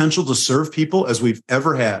most potential to serve people as we've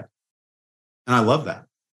ever had. And I love that.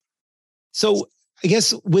 So I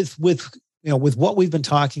guess with what we've been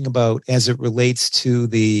talking about as it relates to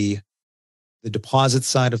the deposit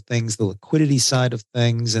side of things, the liquidity side of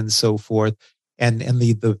things, and so forth, and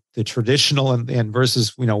the traditional and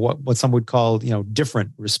versus what some would call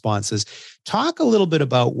different responses. Talk a little bit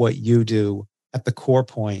about what you do at the Core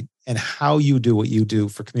Point and how you do what you do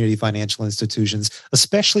for community financial institutions,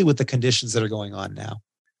 especially with the conditions that are going on now.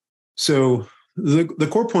 So the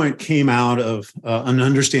Core Point came out of an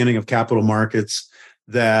understanding of capital markets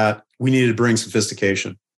that we needed to bring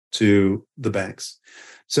sophistication to the banks.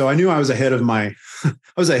 So I knew I was ahead of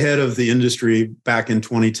the industry back in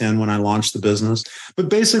 2010 when I launched the business. But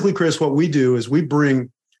basically, Chris, what we do is we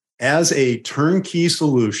bring, as a turnkey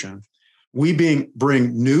solution, we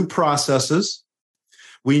bring new processes.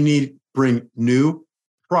 We bring new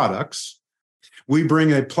products. We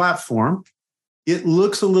bring a platform. It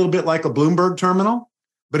looks a little bit like a Bloomberg terminal,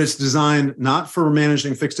 but it's designed not for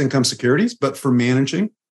managing fixed income securities, but for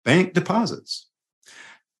managing bank deposits.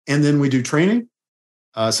 And then we do training.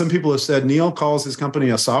 Some people have said Neil calls his company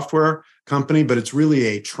a software company, but it's really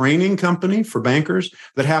a training company for bankers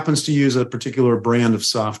that happens to use a particular brand of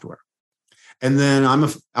software. And then I'm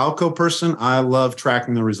an ALCO person. I love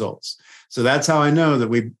tracking the results. So that's how I know that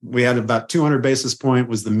we had about 200 basis point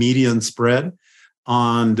was the median spread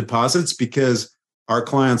on deposits, because our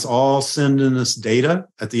clients all send in us data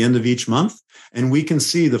at the end of each month, and we can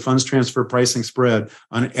see the funds transfer pricing spread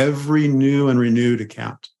on every new and renewed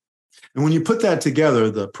account. And when you put that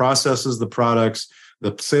together, the processes, the products,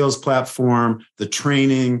 the sales platform, the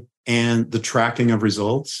training, and the tracking of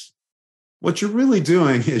results, what you're really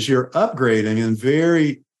doing is you're upgrading in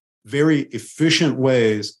very, very efficient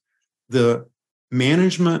ways the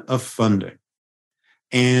management of funding.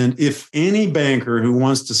 And if any banker who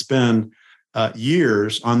wants to spend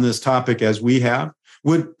years on this topic as we have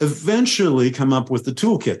would eventually come up with the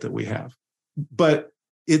toolkit that we have. But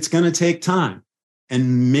it's going to take time.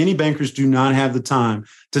 And many bankers do not have the time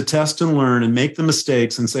to test and learn and make the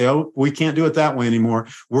mistakes and say, oh, we can't do it that way anymore.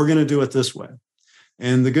 We're going to do it this way.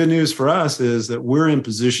 And the good news for us is that we're in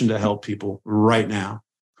position to help people right now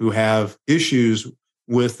who have issues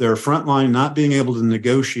with their frontline not being able to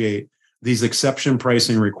negotiate these exception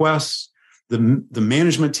pricing requests, the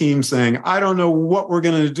management team saying, I don't know what we're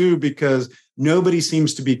going to do because nobody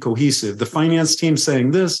seems to be cohesive. The finance team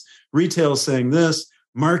saying this, retail saying this,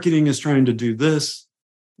 marketing is trying to do this.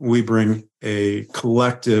 We bring a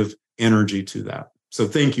collective energy to that. So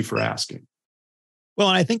thank you for asking. Well,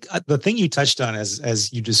 and I think the thing you touched on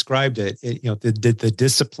as you described the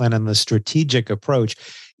discipline and the strategic approach,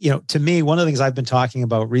 to me, one of the things I've been talking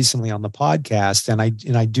about recently on the podcast, and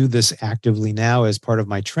I do this actively now as part of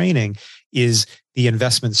my training, is the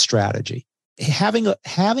investment strategy. Having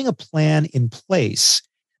a plan in place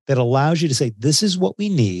that allows you to say, this is what we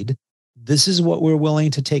need, this is what we're willing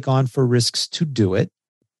to take on for risks to do it,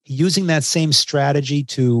 using that same strategy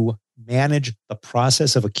to manage the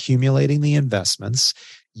process of accumulating the investments,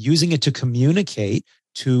 using it to communicate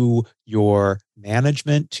to your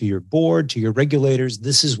management, to your board, to your regulators.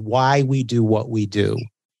 This is why we do what we do.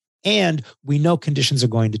 And we know conditions are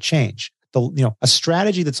going to change. A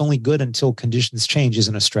strategy that's only good until conditions change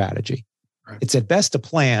isn't a strategy. Right. It's at best a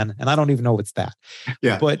plan, and I don't even know if it's that.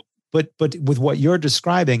 Yeah. But with what you're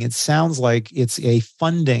describing, it sounds like it's a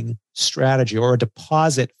funding strategy or a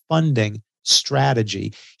deposit funding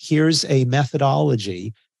strategy. Here's a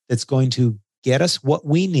methodology that's going to get us what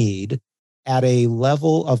we need at a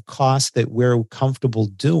level of cost that we're comfortable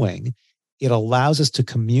doing. It allows us to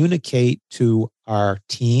communicate to our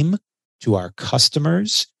team, to our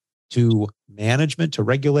customers, to management, to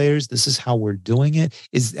regulators. This is how we're doing it.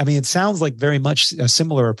 It sounds like very much a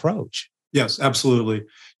similar approach. Yes, absolutely.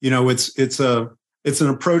 It's an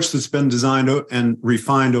approach that's been designed and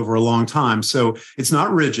refined over a long time. So it's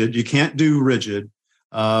not rigid. You can't do rigid.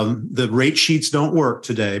 The rate sheets don't work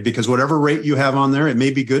today because whatever rate you have on there, it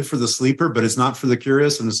may be good for the sleeper, but it's not for the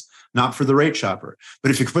curious and it's not for the rate shopper.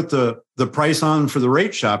 But if you put the price on for the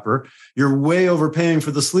rate shopper, you're way overpaying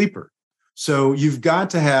for the sleeper. So you've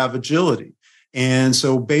got to have agility. And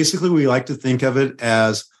so basically we like to think of it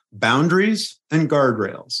as boundaries and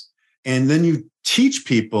guardrails. And then you teach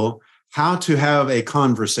people how to have a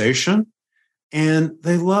conversation, and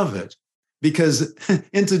they love it because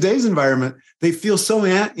in today's environment, they feel so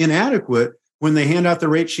inadequate when they hand out the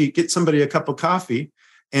rate sheet, get somebody a cup of coffee,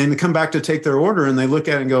 and they come back to take their order, and they look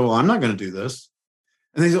at it and go, well, I'm not going to do this.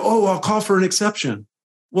 And they say, oh, I'll call for an exception.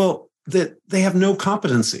 Well, they have no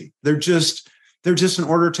competency. They're just an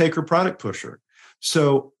order taker, product pusher.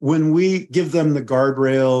 So when we give them the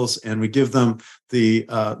guardrails and we give them the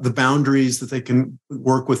boundaries that they can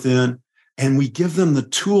work within, and we give them the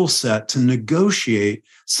tool set to negotiate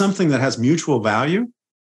something that has mutual value,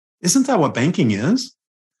 isn't that what banking is?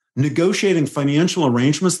 Negotiating financial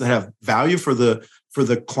arrangements that have value for the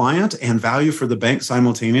client and value for the bank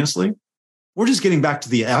simultaneously. We're just getting back to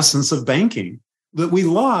the essence of banking that we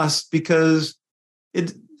lost because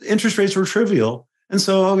interest rates were trivial. And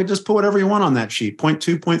so we just put whatever you want on that sheet,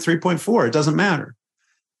 0.2, 0.3, 0.4. It doesn't matter.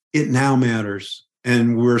 It now matters.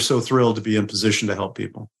 And we're so thrilled to be in position to help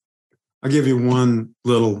people. I'll give you one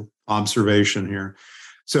little observation here.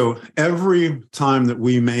 So every time that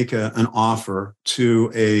we make an offer to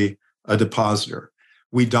a depositor,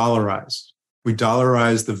 we dollarize. We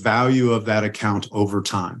dollarize the value of that account over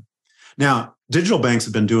time. Now, digital banks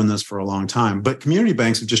have been doing this for a long time, but community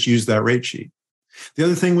banks have just used that rate sheet. The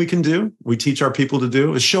other thing we can do, we teach our people to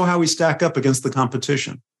do, is show how we stack up against the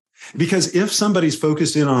competition. Because if somebody's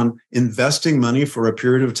focused in on investing money for a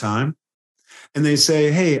period of time, and they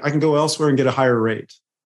say, hey, I can go elsewhere and get a higher rate.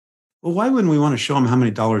 Well, why wouldn't we want to show them how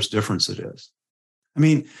many dollars difference it is? I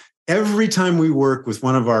mean, every time we work with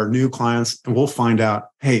one of our new clients, we'll find out,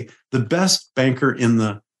 hey, the best banker in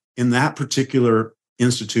that particular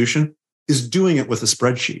institution is doing it with a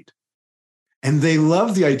spreadsheet. And they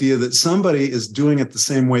love the idea that somebody is doing it the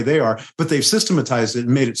same way they are, but they've systematized it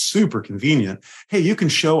and made it super convenient. Hey, you can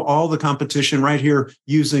show all the competition right here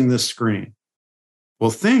using this screen.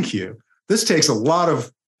 Well, thank you. This takes a lot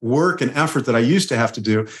of work and effort that I used to have to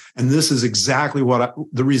do. And this is exactly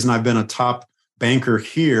the reason I've been a top banker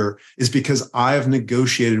here is because I've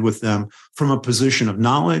negotiated with them from a position of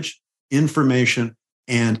knowledge, information,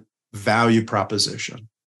 and value proposition.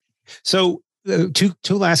 So two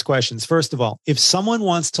last questions. First of all, if someone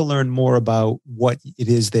wants to learn more about what it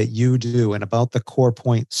is that you do and about the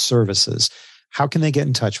CorePoint services, how can they get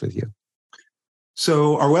in touch with you?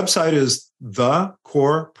 So our website is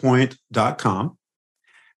thecorepoint.com.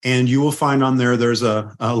 And you will find on there's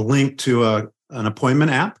a link to an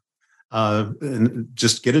appointment app. And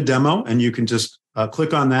just get a demo and you can just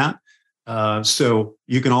click on that. So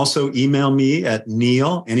you can also email me at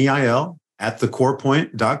Neil, Neil, at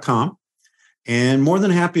thecorepoint.com. And more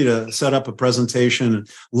than happy to set up a presentation and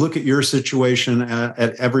look at your situation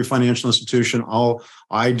at every financial institution.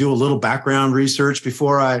 I do a little background research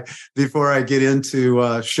before I get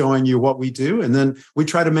into showing you what we do, and then we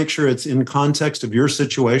try to make sure it's in context of your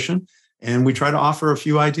situation, and we try to offer a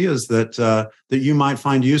few ideas that you might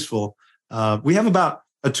find useful. We have about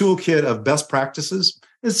a toolkit of best practices.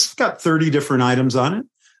 It's got 30 different items on it.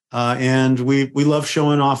 And we love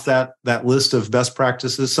showing off that list of best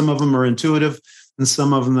practices. Some of them are intuitive, and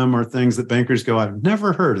some of them are things that bankers go, I've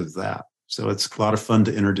never heard of that. So it's a lot of fun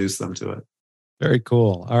to introduce them to it. Very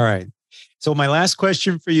cool. All right. So my last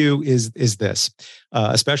question for you is this,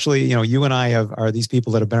 especially, you and I are these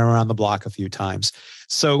people that have been around the block a few times.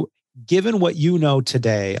 So given what you know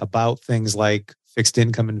today about things like fixed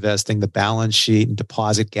income investing, the balance sheet and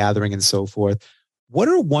deposit gathering and so forth, what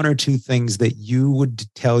are one or two things that you would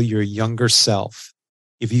tell your younger self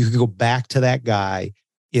if you could go back to that guy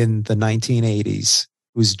in the 1980s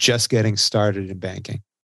who's just getting started in banking?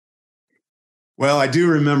 Well, I do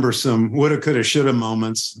remember some woulda, coulda, shoulda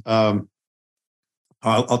moments.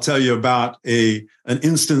 I'll tell you about an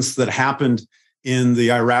instance that happened in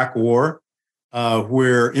the Iraq War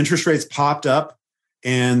where interest rates popped up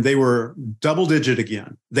and they were double digit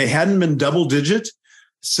again. They hadn't been double digit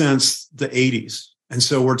since the 80s. And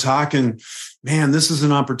so we're talking, man, this is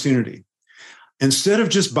an opportunity. Instead of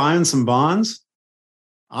just buying some bonds,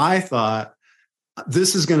 I thought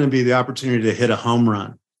this is going to be the opportunity to hit a home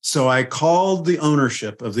run. So I called the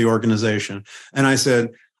ownership of the organization and I said,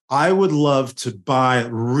 I would love to buy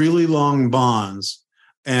really long bonds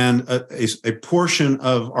and a portion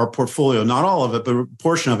of our portfolio, not all of it, but a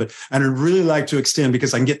portion of it. And I'd really like to extend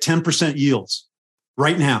because I can get 10% yields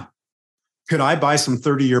right now. Could I buy some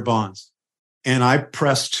 30-year bonds? And I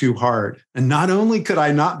pressed too hard. And not only could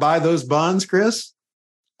I not buy those bonds, Chris,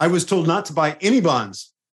 I was told not to buy any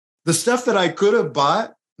bonds. The stuff that I could have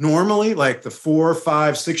bought normally, like the 4,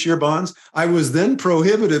 5, 6-year bonds, I was then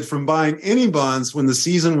prohibited from buying any bonds when the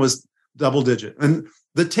season was double digit. And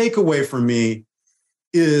the takeaway for me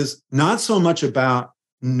is not so much about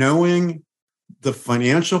knowing the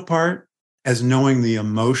financial part as knowing the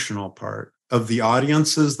emotional part of the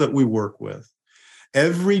audiences that we work with.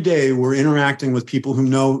 Every day we're interacting with people who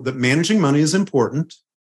know that managing money is important,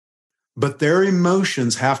 but their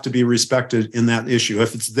emotions have to be respected in that issue.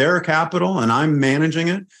 If it's their capital and I'm managing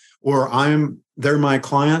it, or they're my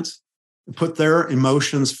client, put their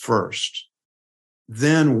emotions first.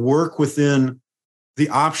 Then work within the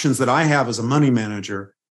options that I have as a money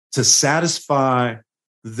manager to satisfy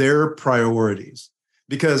their priorities.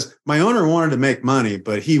 Because my owner wanted to make money,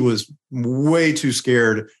 but he was way too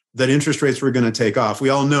scared that interest rates were going to take off. We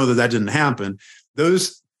all know that didn't happen.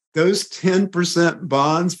 Those 10%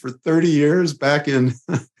 bonds for 30 years back in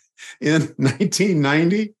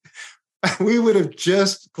 1990, we would have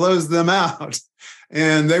just closed them out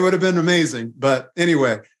and they would have been amazing. But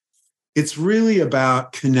anyway, it's really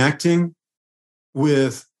about connecting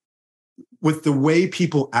with the way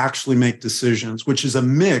people actually make decisions, which is a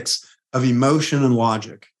mix of emotion and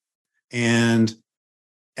logic. And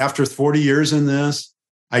after 40 years in this,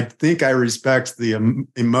 I think I respect the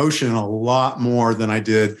emotion a lot more than I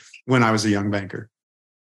did when I was a young banker.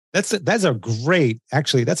 That's a great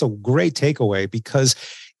takeaway, because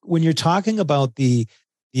when you're talking about taking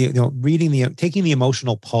the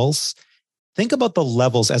emotional pulse, think about the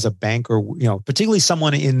levels as a banker, particularly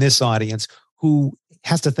someone in this audience who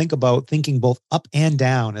has to think about thinking both up and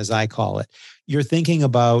down, as I call it. You're thinking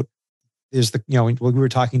about, when we were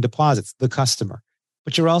talking deposits, the customer,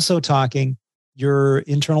 but you're also talking your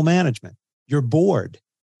internal management, your board,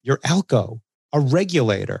 your ALCO, a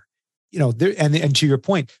regulator, and to your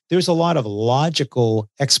point, there's a lot of logical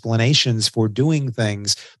explanations for doing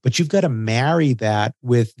things, but you've got to marry that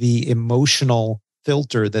with the emotional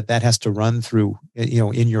filter that has to run through,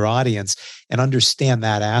 in your audience, and understand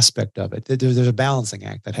that aspect of it. There's a balancing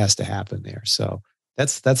act that has to happen there. So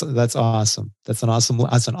that's awesome. That's an awesome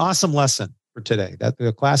lesson for today. That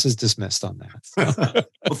the class is dismissed on that. So.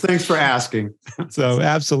 Well, thanks for asking. So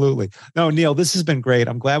absolutely. No, Neil, this has been great.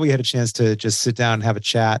 I'm glad we had a chance to just sit down and have a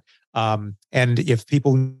chat. And if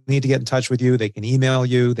people need to get in touch with you, they can email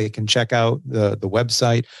you, they can check out the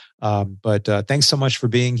website. But thanks so much for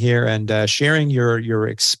being here and sharing your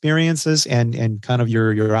experiences and kind of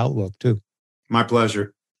your outlook too. My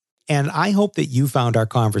pleasure. And I hope that you found our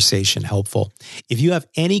conversation helpful. If you have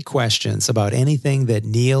any questions about anything that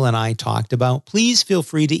Neil and I talked about, please feel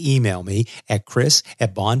free to email me at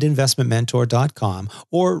chris@bondinvestmentmentor.com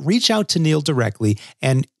or reach out to Neil directly,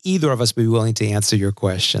 and either of us will be willing to answer your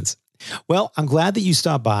questions. Well, I'm glad that you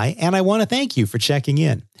stopped by, and I want to thank you for checking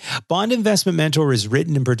in. Bond Investment Mentor is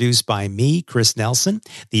written and produced by me, Chris Nelson.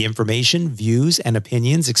 The information, views, and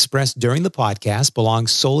opinions expressed during the podcast belong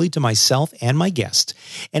solely to myself and my guest,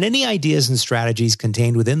 and any ideas and strategies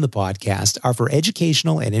contained within the podcast are for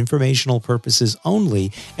educational and informational purposes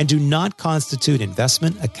only and do not constitute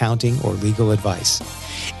investment, accounting, or legal advice.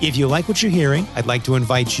 If you like what you're hearing, I'd like to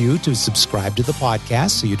invite you to subscribe to the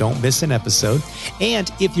podcast so you don't miss an episode.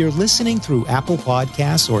 And if you're listening listening through Apple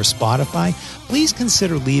Podcasts or Spotify, please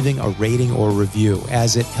consider leaving a rating or review,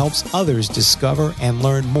 as it helps others discover and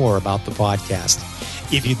learn more about the podcast.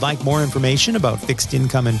 If you'd like more information about fixed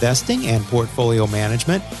income investing and portfolio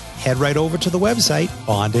management, head right over to the website,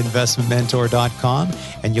 bondinvestmentmentor.com,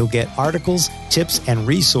 and you'll get articles, tips, and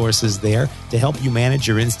resources there to help you manage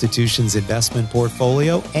your institution's investment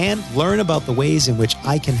portfolio and learn about the ways in which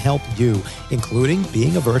I can help you, including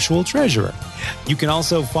being a virtual treasurer. You can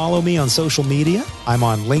also follow me on social media. I'm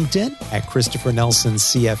on LinkedIn at Christopher Nelson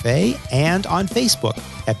CFA and on Facebook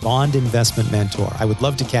at Bond Investment Mentor. I would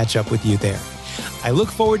love to catch up with you there. I look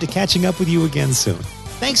forward to catching up with you again soon.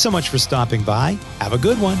 Thanks so much for stopping by. Have a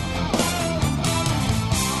good one.